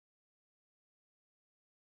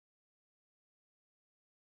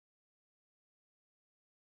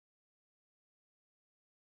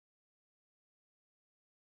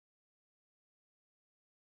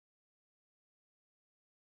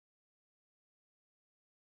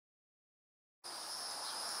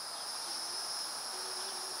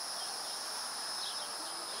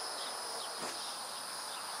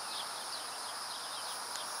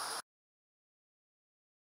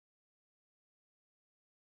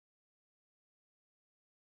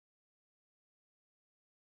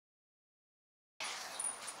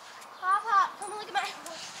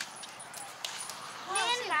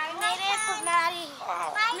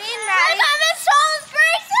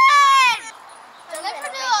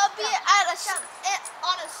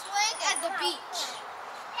On a swing at the beach.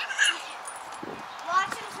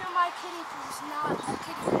 Watch until my kiddie pool is not a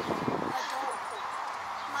kiddie pool, adult pool.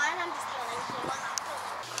 Mine, I'm just feeling cool.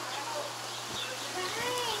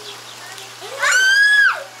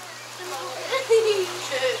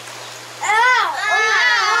 Ow!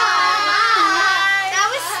 That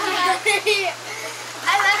was scary.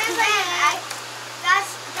 I let it say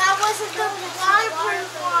that wasn't the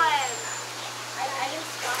waterproof one. I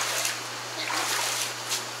just got it.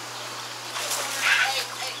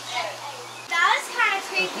 That was kind of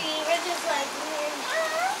creepy. We're just like weird.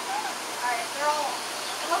 Alright, they're all.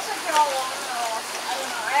 It looks like they're all long. I don't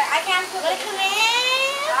know. I can't put it. Come in.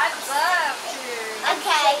 I'd love to.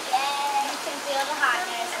 Okay. You can feel the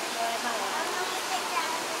hotness.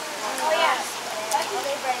 Oh yes. Will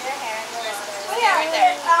they braid their hair? Oh yeah, right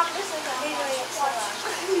there. This is a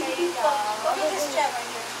there you go. Look at this jet right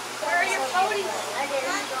here. Where are your ponies? I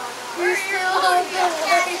didn't. You're still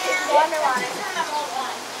underwater.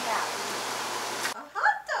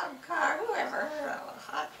 Car. Whoever heard of a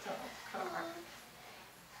hot dog car?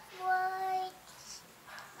 What?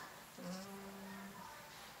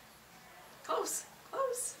 Close,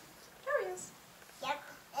 close. There he is. Yep,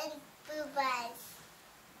 and blue bus.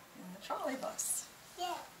 And the trolley bus.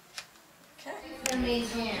 Yeah. Okay.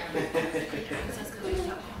 Amazing.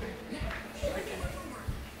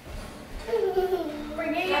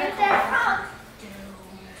 Bring it in there.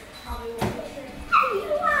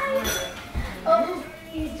 Oh,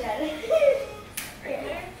 you dead.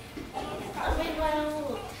 I made my own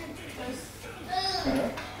loop.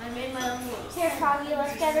 Here, Foggy,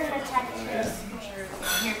 let's get in the temperature.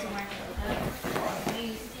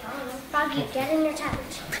 Foggy, get in your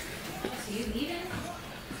temperature.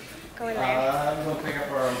 Go in there. I'm going to pick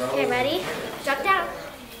up our umbrella. Okay, ready? Jump down.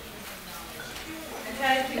 I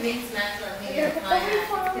try to convince Matt to let me get a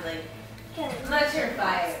fire. I'm not sure if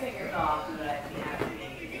I figured off, but I'd be happy.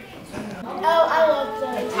 Oh, I love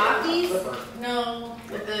those. Takis? No,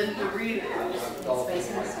 with the Doritos.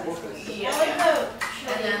 Yeah. I like those.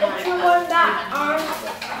 And then If you want that arm,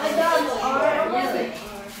 I got the arm. Really?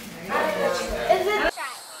 Is it?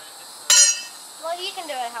 Well, he can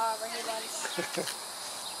do it however he wants.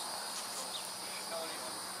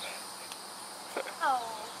 Oh,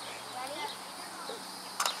 ready?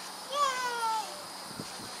 Yay!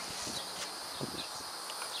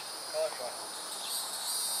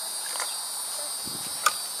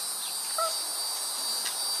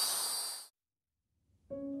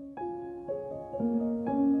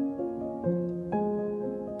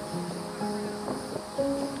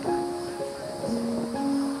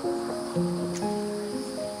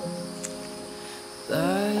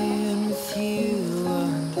 Lying with you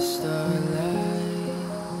under starlight,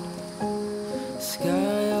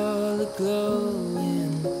 sky all aglow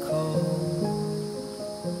in the cold.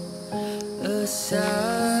 A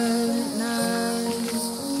silent night,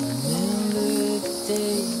 remember the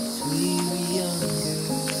days we were younger.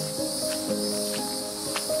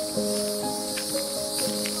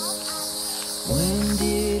 When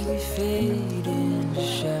did we fade into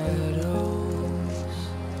shadows?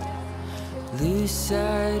 Lose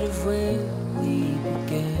sight of where we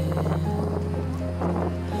began.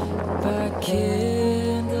 By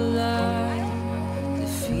candlelight, it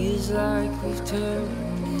feels like we've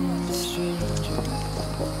turned into strangers.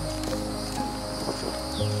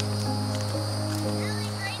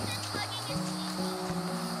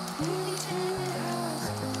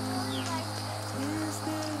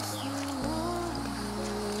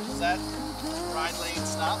 Is that ride lane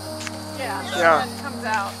stop? Yeah. Yeah. One comes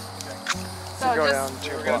out. So go down just,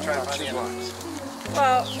 2 We're going to try to blocks. find the 2 end. blocks.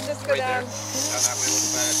 well, just go Right there. down. Down that way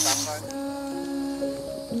with the stop sign?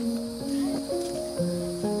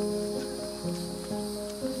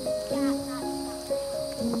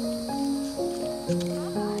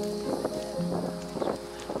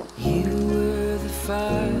 You were the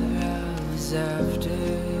fire I was after.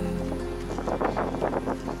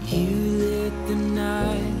 You lit the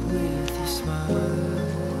night with your smile.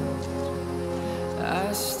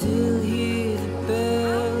 I still hear the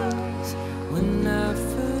bells when I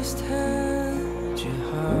first heard your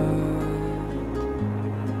heart.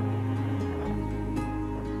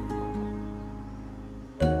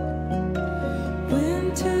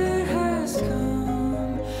 Winter has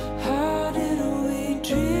come. How did we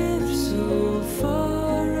drift so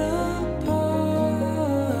far apart?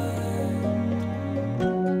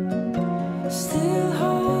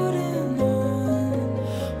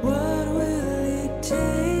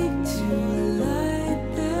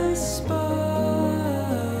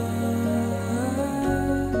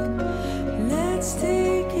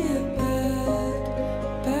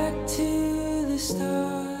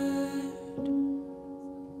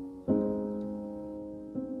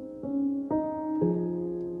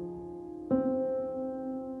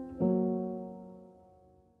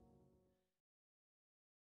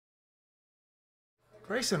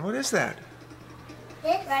 Grayson, what is that?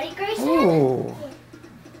 Ready, Grayson? Oh.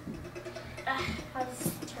 How does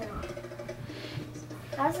this turn off?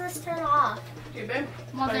 How does this turn off? You babe?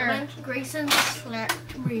 Mother, Grayson's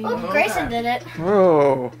screen. Oh, Grayson did it.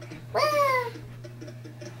 Whoa.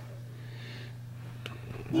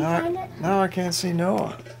 You find it? Now I can't see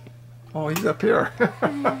Noah. Oh, he's up here.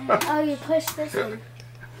 Oh, you push this one.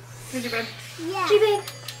 Did you babe? Yeah. Babe,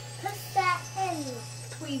 push that in.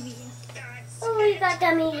 Tweety. Oh, we got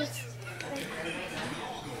dummies.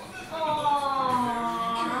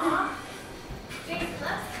 Aww. Jason,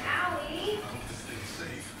 that's Allie.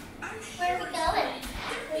 Where are we going?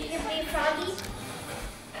 We can be Froggy.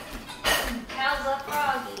 How's the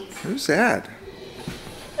Froggies? Who's that?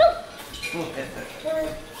 The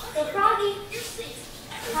Froggy.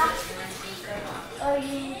 Huh? Oh,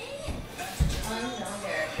 you.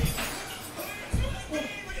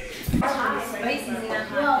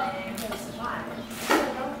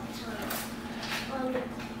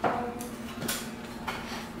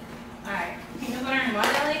 Alright. Peanut butter and what,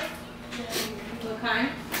 Ellie? What kind?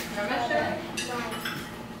 Normal jelly?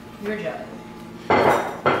 Your jelly.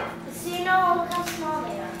 So you know, look how small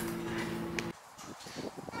they are.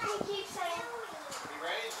 We keep saying. You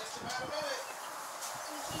ready? Just about a minute.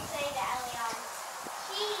 We keep saying to Ellie,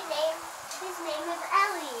 his name is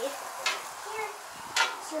Ellie. Here.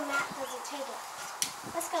 So Matt has a table.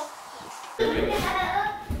 Let's go.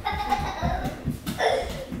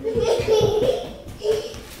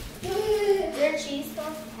 Is there cheese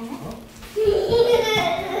though?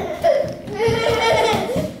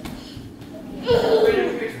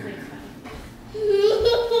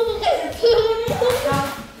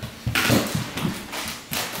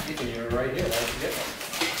 You're right here. That's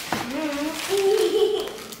it.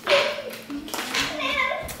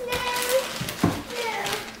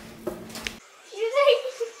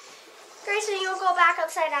 Grayson, you'll go back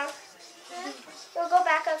upside down. You'll go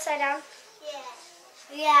back upside down. Yeah.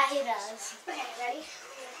 Yeah, he does. Okay, ready?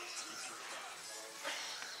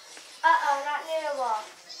 Uh-oh, not near the wall.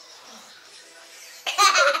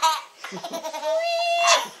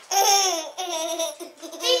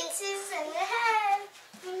 Pizzas in the head.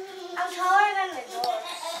 I'm taller than the door.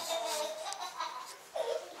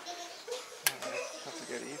 Have to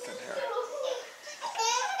get Ethan here.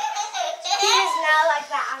 He is not like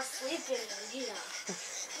that. I'm sleeping, you know.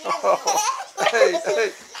 Oh, hey,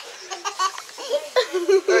 hey.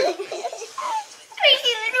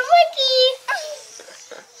 Crazy little monkey.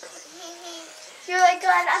 You're like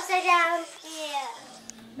going upside down. Yeah.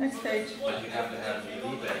 Next page. But you have to have the VAC, you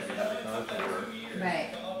have the contour, Right.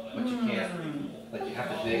 but you can't, like you have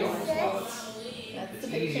to dig almost while it's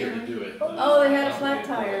easier to do it. Oh, they had a flat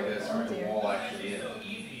tire. This, Oh or the dear. wall actually in it.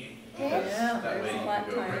 Yeah, That way there's a you flat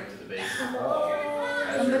can go tire. right to the base of the wall.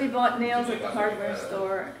 Somebody bought nails at the hardware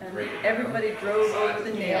store and everybody drove over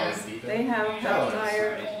the nails. They have a flat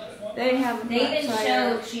tire. They have a They flat even tire.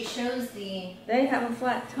 show, she shows the. They have a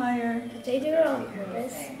flat tire. Did they do it on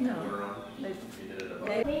purpose? No.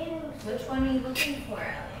 They, Which one are you looking for,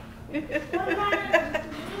 Ellie?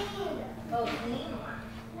 Oh, clean one.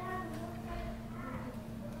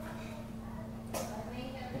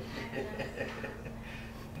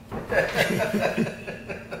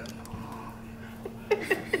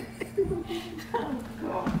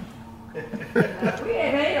 we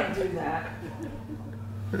ain't made them do that.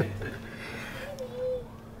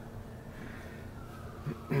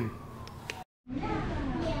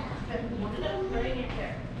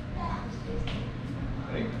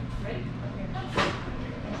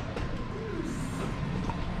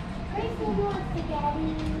 Grayson wants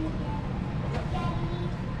spaghetti.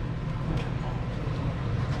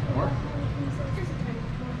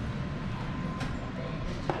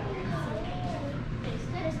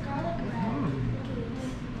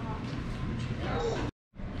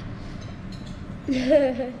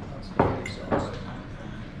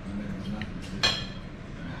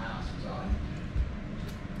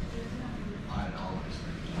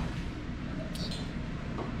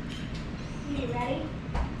 You ready?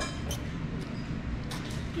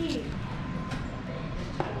 Here.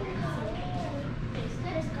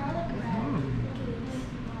 There's garlic bread.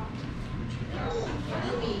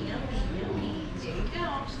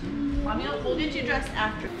 Mommy will get you dressed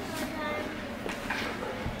after.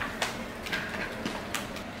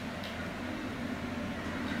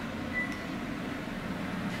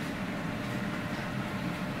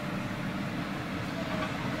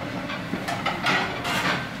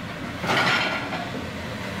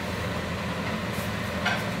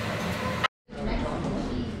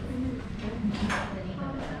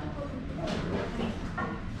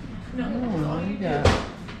 Oh, you got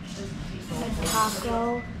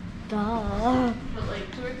taco. Duh. Put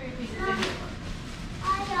like 2 or 3 pieces in here.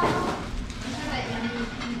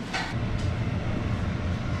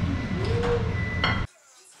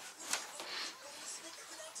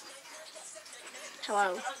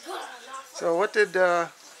 Hello. So what did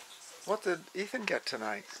Ethan get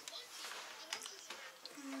tonight?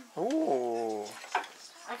 Oh,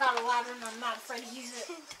 I got a ladder and I'm not afraid to use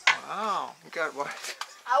it. wow! You got what?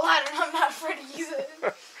 A ladder and I'm not afraid to use it.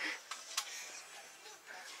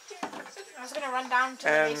 I was gonna run down to the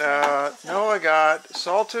And basement. Noah got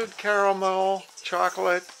salted caramel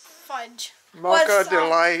chocolate Fudge. mocha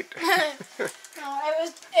delight. No,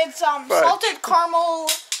 it's salted caramel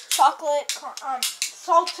chocolate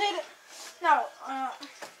salted no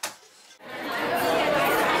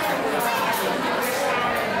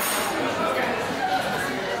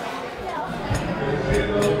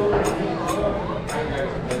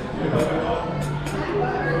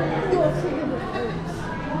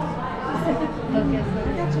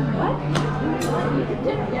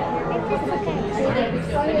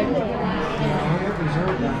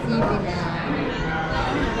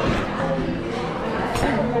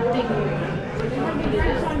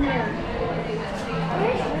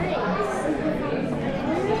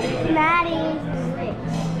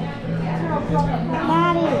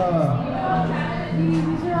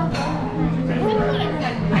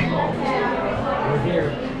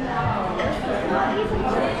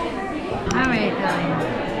Alright,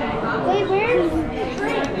 Wait, where's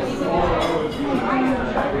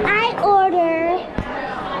I order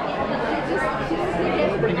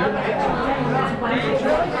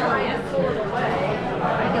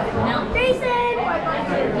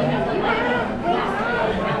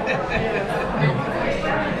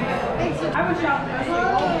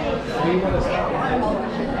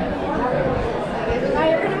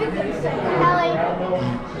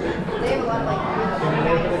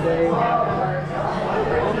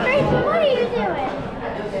Jason, what are you doing?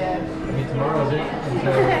 Tomorrow's it.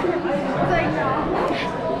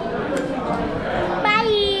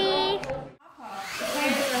 Bye.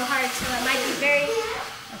 Very real hard, so it might be very.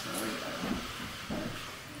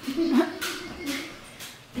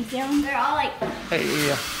 They're all like. Hey,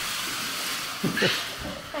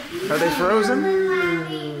 are they frozen?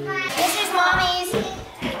 This is mommy's.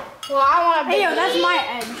 Well, I want to. Hey, yo, that's my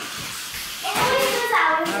egg.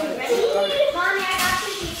 Mommy, I got two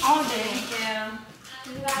pieces. All day. Yeah.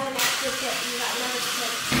 You got an extra kit. You got another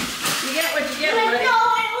kit. You get what you get, No, buddy. I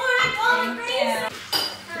ordered all the Grace.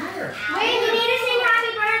 Wait, we need to sing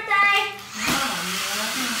happy birthday.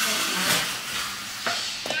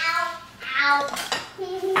 Ow. Ow.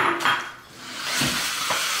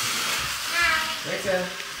 Thanks, Ed.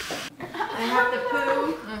 I have to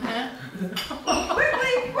poo.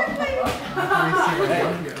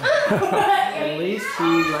 At least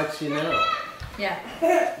he lets you know. Yeah.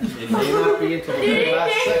 It may not be until the very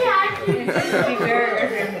last second. Be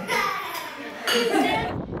very.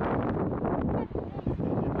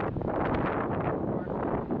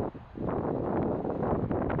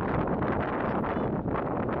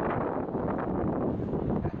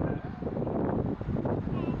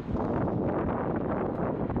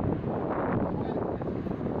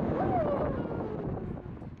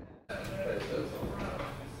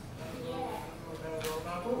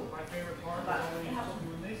 My favorite part of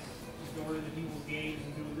doing this is going into people's games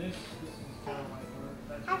and doing this. This is kind of my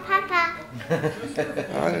favorite.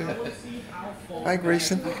 Hi,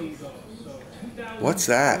 Grayson. What's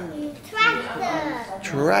that? Tractor.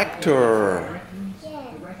 Tractor.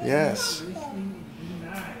 Yes.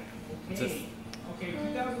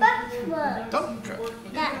 Dump truck.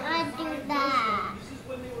 That I do that.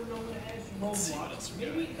 Let's see what else we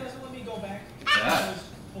got. Maybe it doesn't let me go back. Because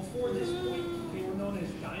before this point, they were known as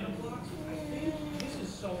Dinoblocks. I think this is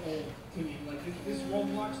so old to me. Like this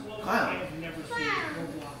Roblox logo, I have never seen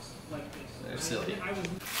Roblox like this. They're silly.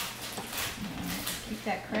 Keep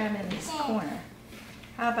that crab in this corner.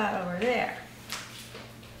 How about over there?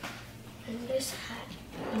 And this hat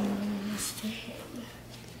belongs to him.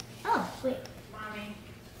 Oh, wait. Mommy.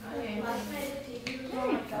 Last night the TV was on,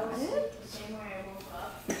 like, I was the same way I woke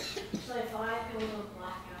up. So I thought I had a little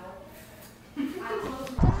blackout.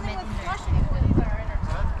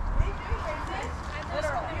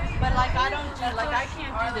 But like I don't do, like I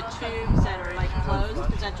can't do the tubes that are like closed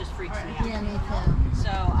because that just freaks me out. Yeah, me too. So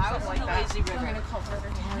I was in the lazy river.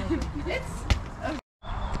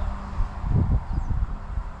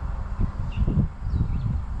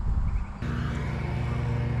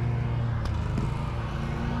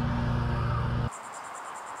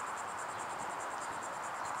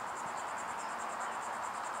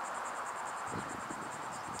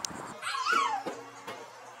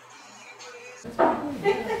 You're gonna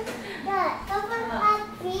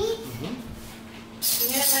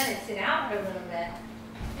let it sit out for a little bit.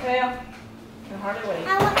 Well, can hardly wait.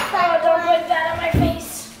 Oh, don't put that on my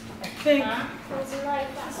face. I think.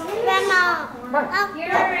 Grandma.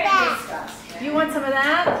 You're disgusting. You want some of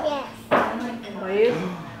that? Yes. Please.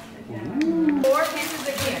 4 pieces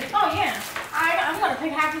of candy. Oh yeah. I'm gonna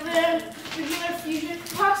pick half of the fusion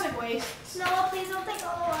toxic waste. No, please don't take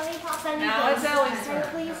all the lollipops. Now it's Ellie's turn.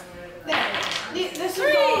 Please. This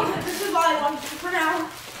is all I want for now.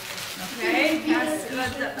 Okay,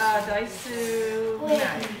 pass dice to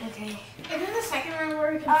Maddie. Okay. Is this the second round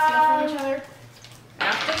where we can steal from each other?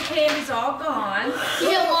 After the candy's all gone. You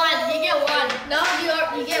get one. You get one. No,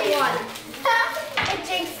 you get one. It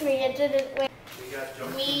jinxed me. It didn't win.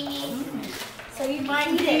 Me. So you might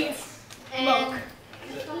eat it. And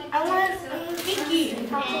I want Pinky. And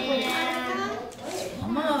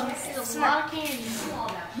almost. It's a lot of candy.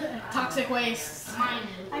 Toxic waste.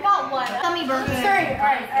 I got one. Gummy burger. 3. All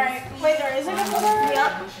right. Wait, there is a gummy burger?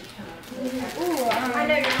 Yep. Ooh, I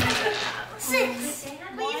know you're going to 6.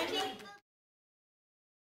 Please keep.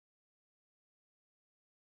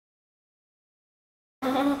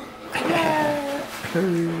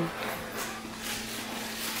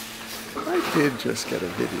 I did just get a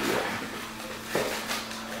video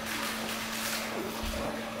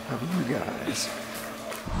of you guys.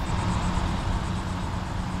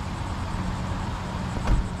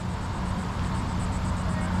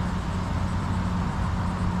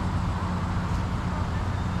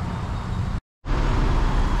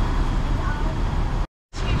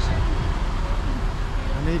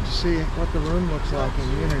 I need to see what the room looks like in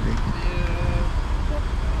Unity.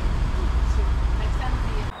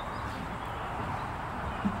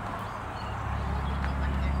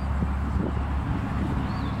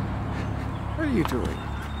 What are you doing,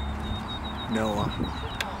 Noah?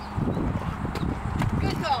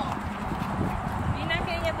 Good call. You're not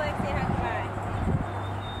getting up like say hi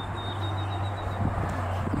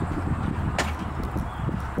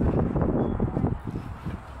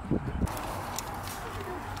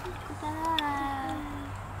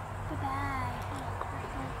goodbye.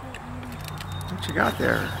 What you got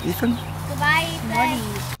there, Ethan? Goodbye,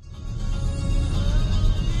 Ethan.